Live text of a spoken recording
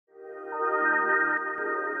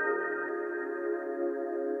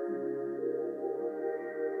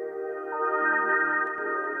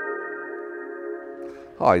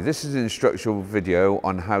Hi, this is an instructional video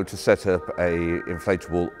on how to set up an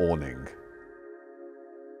inflatable awning.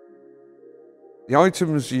 The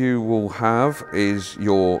items you will have is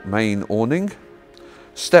your main awning,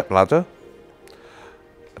 step ladder,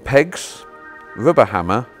 pegs, rubber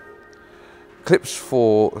hammer, clips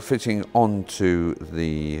for fitting onto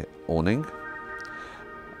the awning,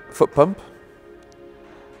 foot pump,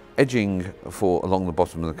 edging for along the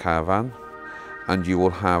bottom of the caravan, and you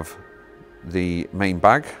will have the main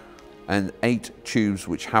bag and 8 tubes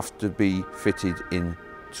which have to be fitted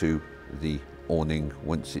into the awning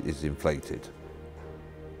once it is inflated.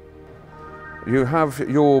 You have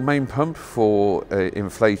your main pump for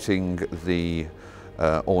inflating the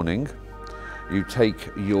awning. You take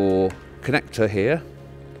your connector here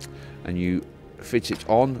and you fit it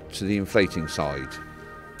on to the inflating side.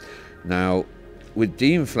 Now, with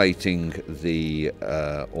de-inflating the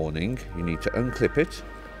awning, you need to unclip it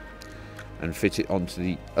and fit it onto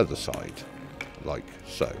the other side, like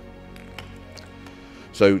so.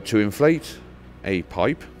 So to inflate a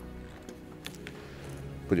pipe,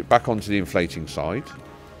 put it back onto the inflating side,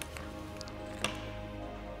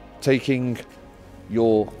 taking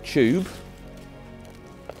your tube,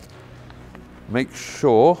 make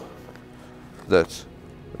sure that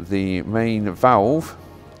the main valve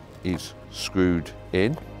is screwed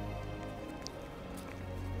in,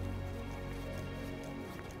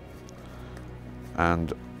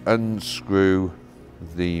 and unscrew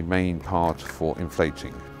the main part for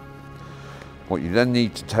inflating. What you then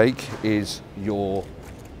need to take is your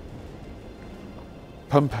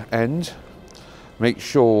pump end, make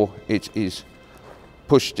sure it is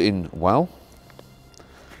pushed in well.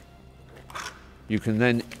 You can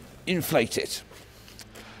then inflate it,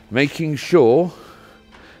 making sure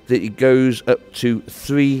that it goes up to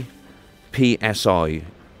 3 psi,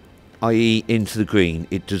 i.e. into the green.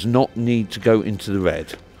 It does not need to go into the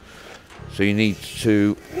red. So you need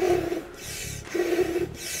to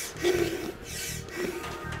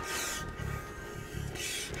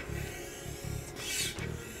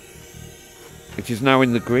it is now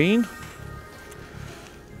in the green,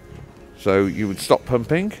 so you would stop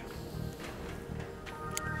pumping,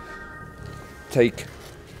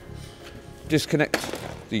 disconnect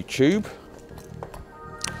the tube,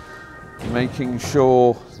 making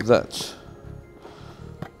sure that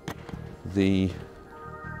the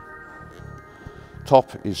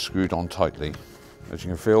top is screwed on tightly. As you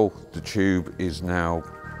can feel, the tube is now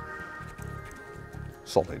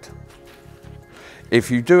solid. If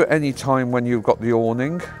you do at any time when you've got the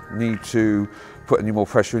awning, need to put any more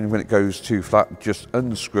pressure in when it goes too flat, just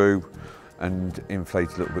unscrew and inflate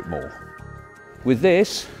a little bit more. With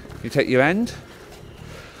this, you take your end.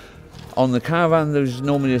 On the Caravan there's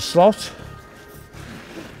normally a slot.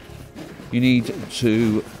 You need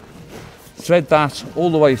to thread that all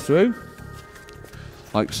the way through,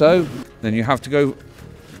 like so. Then you have to go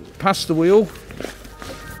past the wheel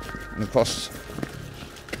and across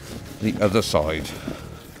the other side,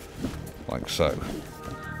 like so.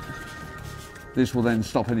 This will then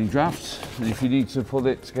stop any drafts, and if you need to pull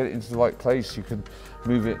it to get it into the right place, you can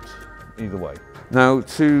move it either way. Now,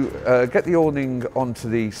 to get the awning onto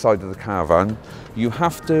the side of the Caravan, you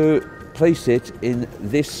have to place it in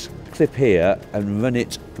this clip here and run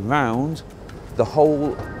it round the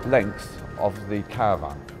whole length of the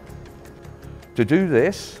Caravan. To do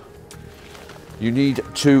this, you need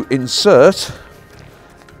to insert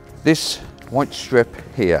this white strip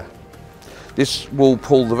here. This will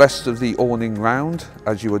pull the rest of the awning round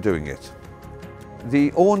as you are doing it.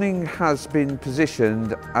 The awning has been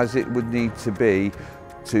positioned as it would need to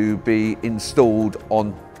be installed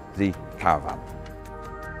on the Caravan.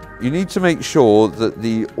 You need to make sure that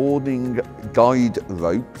the awning guide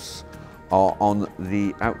ropes are on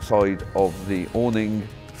the outside of the awning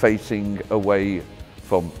facing away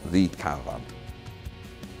from the Caravan.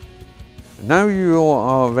 Now you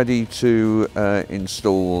are ready to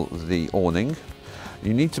install the awning.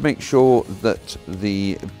 You need to make sure that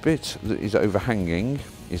the bit that is overhanging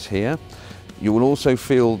is here. You will also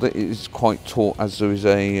feel that it is quite taut as there is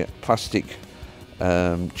a plastic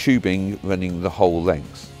tubing running the whole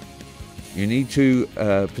length. You need to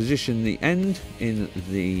position the end in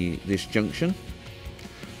this junction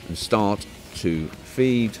and start to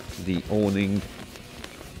feed the awning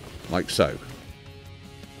like so.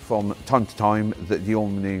 From time to time that the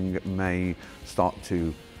awning may start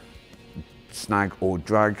to snag or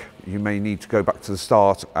drag, you may need to go back to the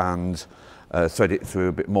start and thread it through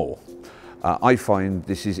a bit more. I find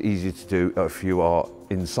this is easier to do if you are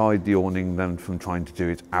inside the awning than from trying to do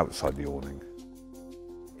it outside the awning.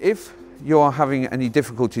 If you are having any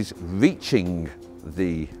difficulties reaching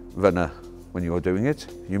the runner when you're doing it.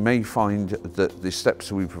 You may find that the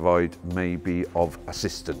steps we provide may be of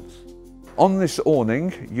assistance. On this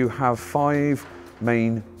awning, you have 5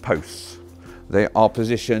 main posts. They are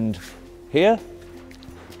positioned here,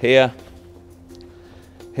 here,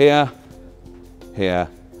 here, here,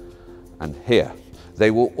 and here.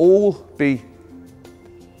 They will all be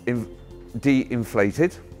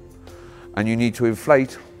de-inflated, and you need to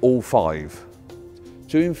inflate all 5.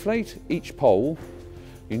 To inflate each pole,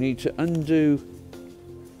 you need to undo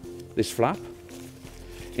this flap.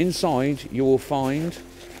 Inside, you will find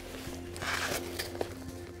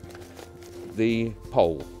the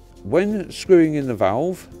pole. When screwing in the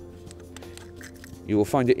valve, you will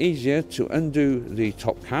find it easier to undo the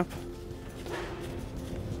top cap,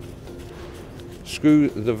 screw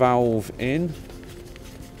the valve in,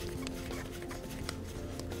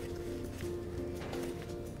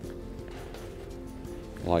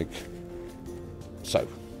 like so.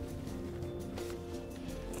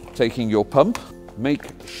 Taking your pump,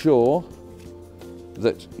 make sure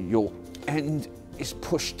that your end is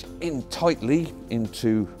pushed in tightly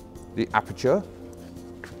into the aperture.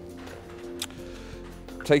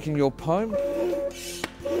 Taking your pump,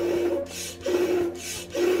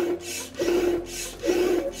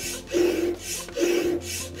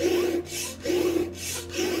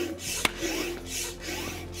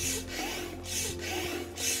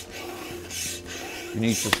 you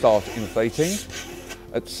need to start inflating.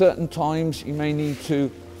 At certain times you may need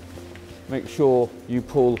to make sure you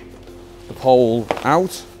pull the pole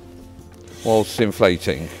out whilst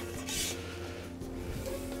inflating.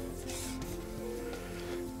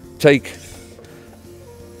 Take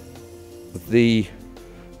the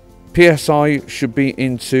PSI should be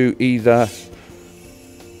into either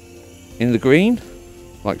in the green,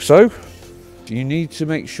 like so. You need to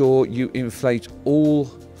make sure you inflate all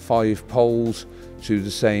 5 poles to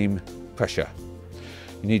the same pressure.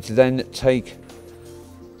 You need to then take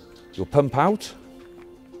your pump out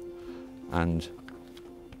and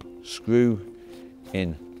screw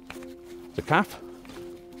in the cap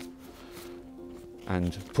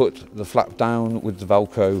and put the flap down with the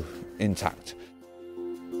Velcro intact.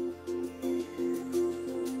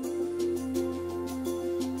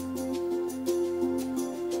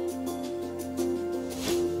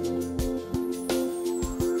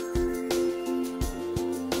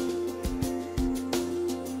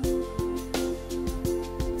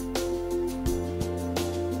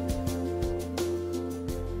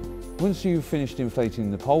 Once you've finished inflating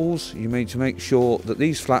the poles, you need to make sure that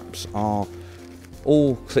these flaps are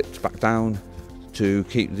all clipped back down to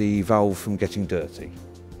keep the valve from getting dirty.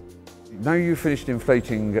 Now you've finished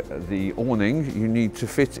inflating the awning, you need to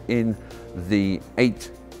fit in the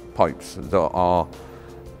 8 pipes. There are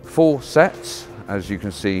 4 sets, as you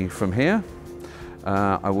can see from here.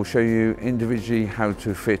 I will show you individually how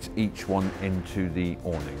to fit each one into the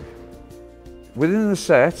awning. Within the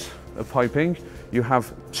set of piping, you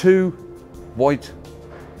have 2 white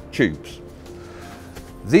tubes.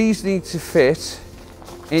 These need to fit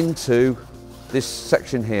into this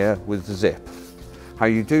section here with the zip. How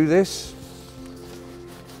you do this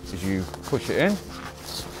is you push it in,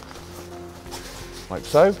 like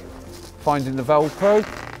so. Finding the Velcro,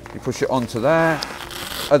 you push it onto there,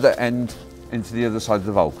 other end into the other side of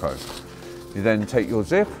the Velcro. You then take your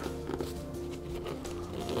zip,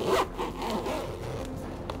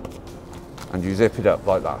 and you zip it up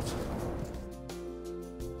like that.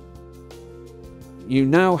 You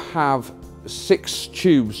now have 6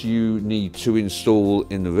 tubes you need to install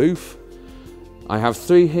in the roof. I have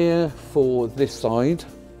 3 here for this side,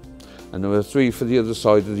 and there are 3 for the other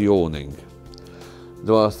side of the awning.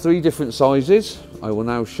 There are 3 different sizes. I will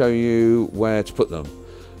now show you where to put them.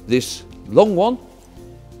 This long one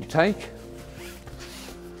you take,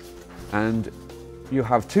 and you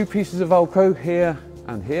have 2 pieces of Velcro here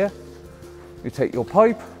and here. You take your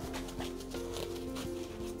pipe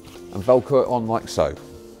and Velcro it on like so.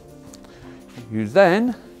 You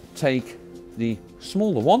then take the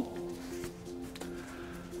smaller one,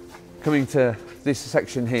 coming to this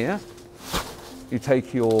section here, you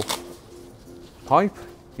take your pipe,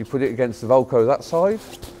 you put it against the Velcro that side,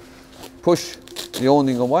 push the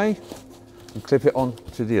awning away and clip it on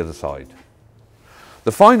to the other side.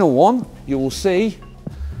 The final one, you will see,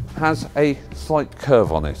 has a slight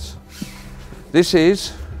curve on it. This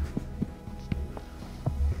is,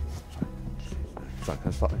 sorry, can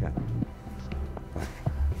I start again?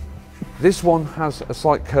 This one has a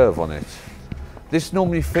slight curve on it. This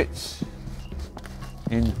normally fits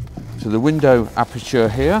into the window aperture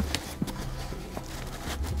here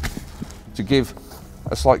to give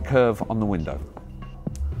a slight curve on the window.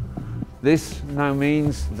 This now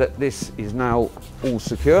means that this is now all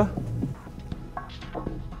secure.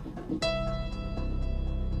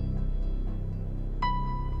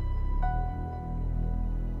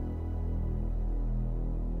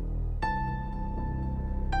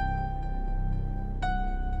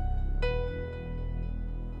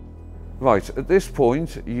 Right, at this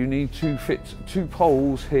point you need to fit 2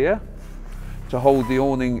 poles here to hold the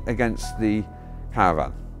awning against the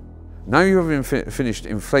caravan. Now you have finished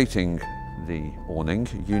inflating the awning,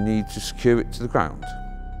 you need to secure it to the ground.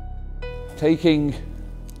 Taking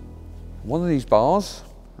one of these bars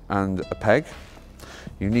and a peg,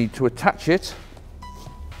 you need to attach it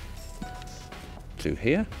to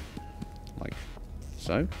here, like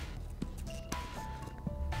so.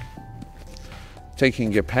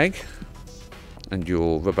 Taking your peg and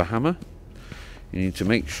your rubber hammer, you need to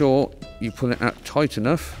make sure you pull it out tight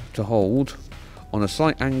enough to hold on a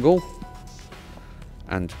slight angle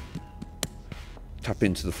and tap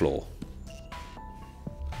into the floor.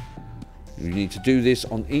 You need to do this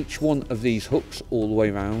on each one of these hooks all the way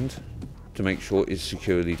around to make sure it's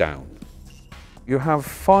securely down. You have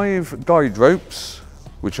 5 guide ropes,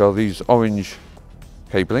 which are these orange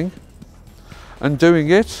cabling. Undoing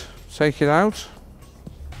it, take it out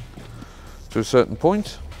to a certain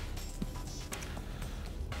point.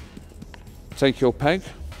 Take your peg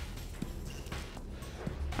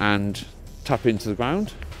and tap into the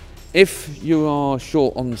ground. If you are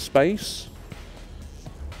short on space,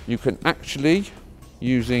 you can actually,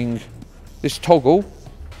 using this toggle,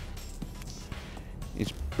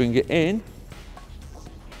 is bring it in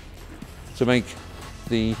to make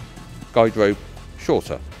the guide rope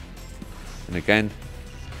shorter. And again,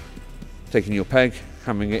 taking your peg,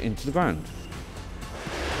 hammering it into the ground.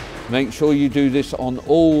 Make sure you do this on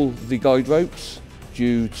all the guide ropes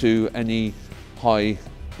due to any high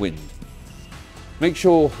wind. Make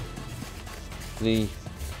sure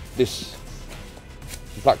this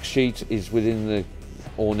black sheet is within the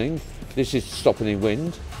awning. This is to stop any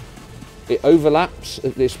wind. It overlaps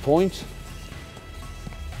at this point.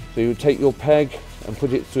 So you take your peg and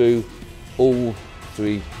put it through all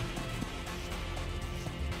 3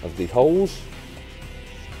 of the holes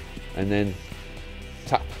and then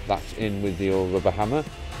tap that in with your rubber hammer,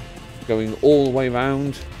 going all the way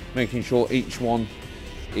around, making sure each one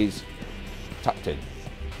is tapped in.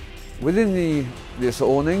 Within this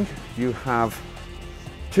awning you have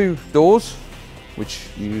 2 doors which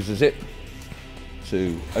you use a zip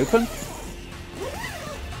to open.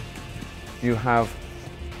 You have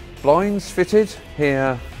blinds fitted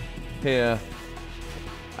here, here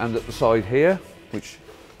and at the side here, which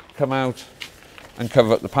come out and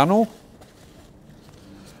cover up the panel,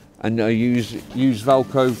 and use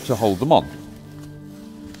Velcro to hold them on.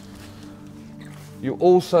 You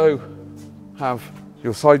also have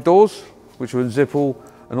your side doors, which are unzippable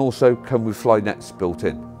and also come with fly nets built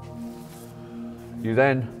in. You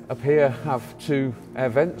then up here have 2 air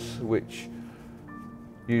vents which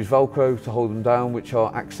use Velcro to hold them down, which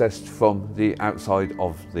are accessed from the outside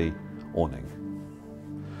of the awning.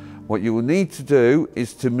 What you will need to do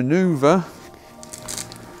is to manoeuvre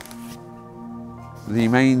the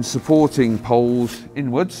main supporting poles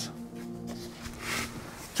inwards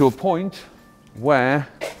to a point where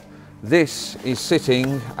this is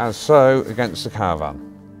sitting as so against the caravan.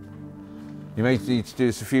 You may need to do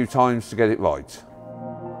this a few times to get it right.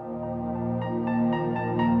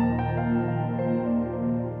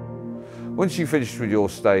 Once you've finished with your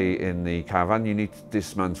stay in the caravan, you need to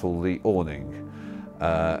dismantle the awning.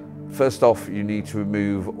 First off, you need to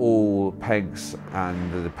remove all pegs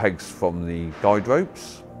and the pegs from the guide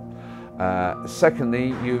ropes.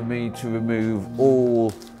 Secondly, you need to remove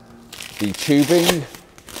all the tubing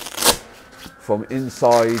from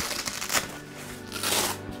inside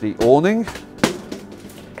the awning.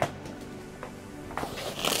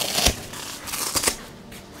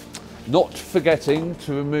 Not forgetting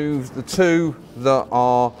to remove the 2 that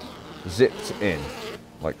are zipped in,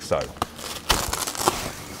 like so.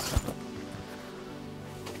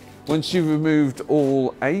 Once you've removed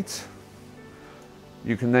all 8,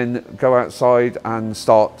 you can then go outside and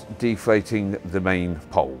start deflating the main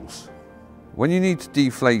poles. When you need to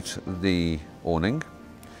deflate the awning,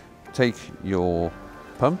 take your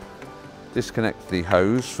pump, disconnect the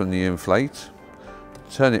hose from the inflate,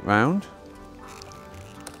 turn it round,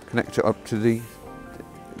 connect it up to the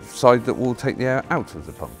side that will take the air out of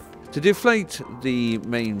the pump. To deflate the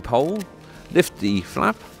main pole, lift the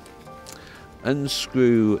flap,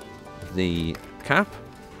 unscrew the cap,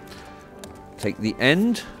 take the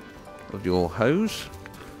end of your hose,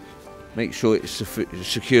 make sure it's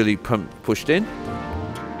securely pushed in.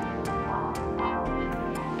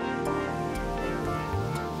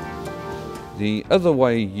 The other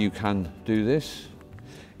way you can do this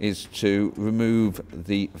is to remove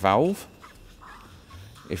the valve.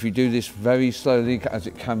 If you do this very slowly, as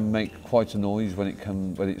it can make quite a noise when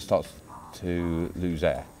it starts to lose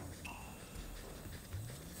air.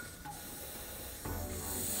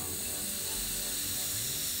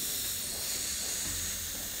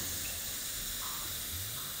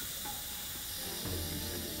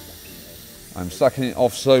 I'm slacking it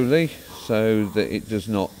off slowly so that it does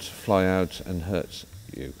not fly out and hurt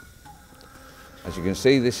you. As you can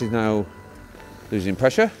see, this is now losing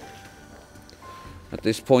pressure. At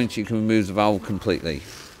this point, you can remove the valve completely.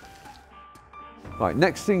 Right,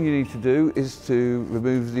 next thing you need to do is to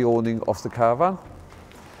remove the awning off the Caravan.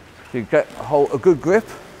 You get a good grip,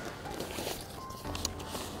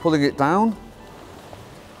 pulling it down,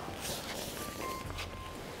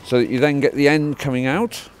 so that you then get the end coming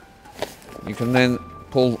out. You can then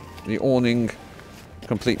pull the awning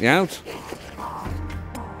completely out.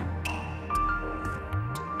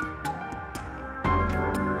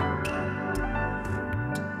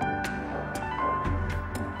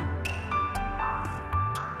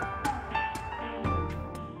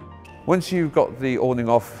 Once you've got the awning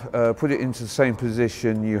off, put it into the same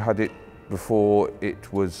position you had it before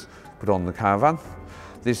it was put on the Caravan.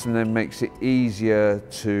 This then makes it easier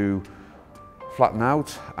to flatten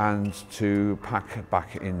out and to pack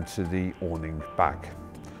back into the awning bag.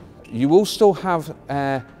 You will still have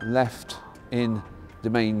air left in the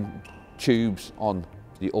main tubes on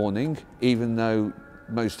the awning, even though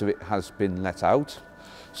most of it has been let out.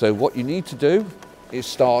 So what you need to do is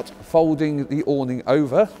start folding the awning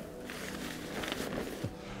over,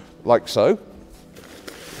 like so,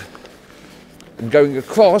 and going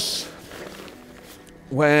across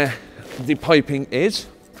where the piping is,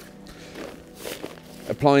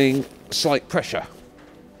 applying slight pressure.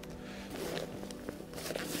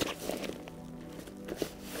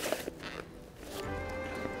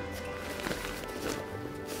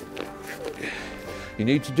 You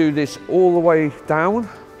need to do this all the way down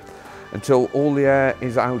until all the air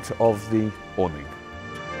is out of the awning.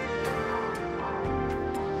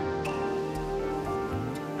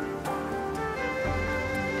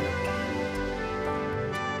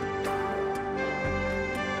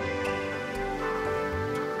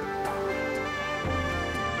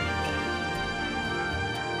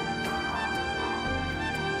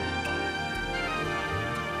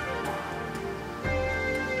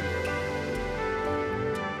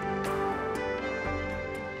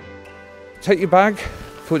 Take your bag,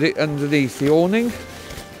 put it underneath the awning.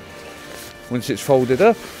 Once it's folded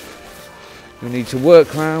up, you'll need to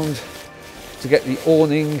work round to get the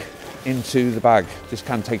awning into the bag. This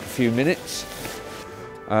can take a few minutes.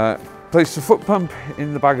 Place the foot pump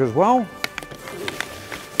in the bag as well.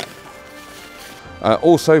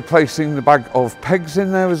 Also placing the bag of pegs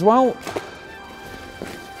in there as well.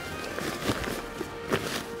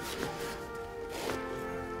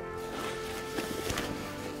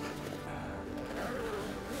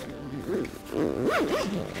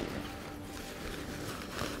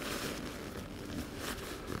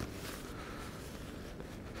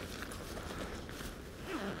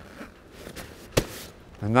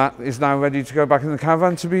 And that is now ready to go back in the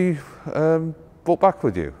Caravan to be brought back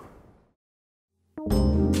with you.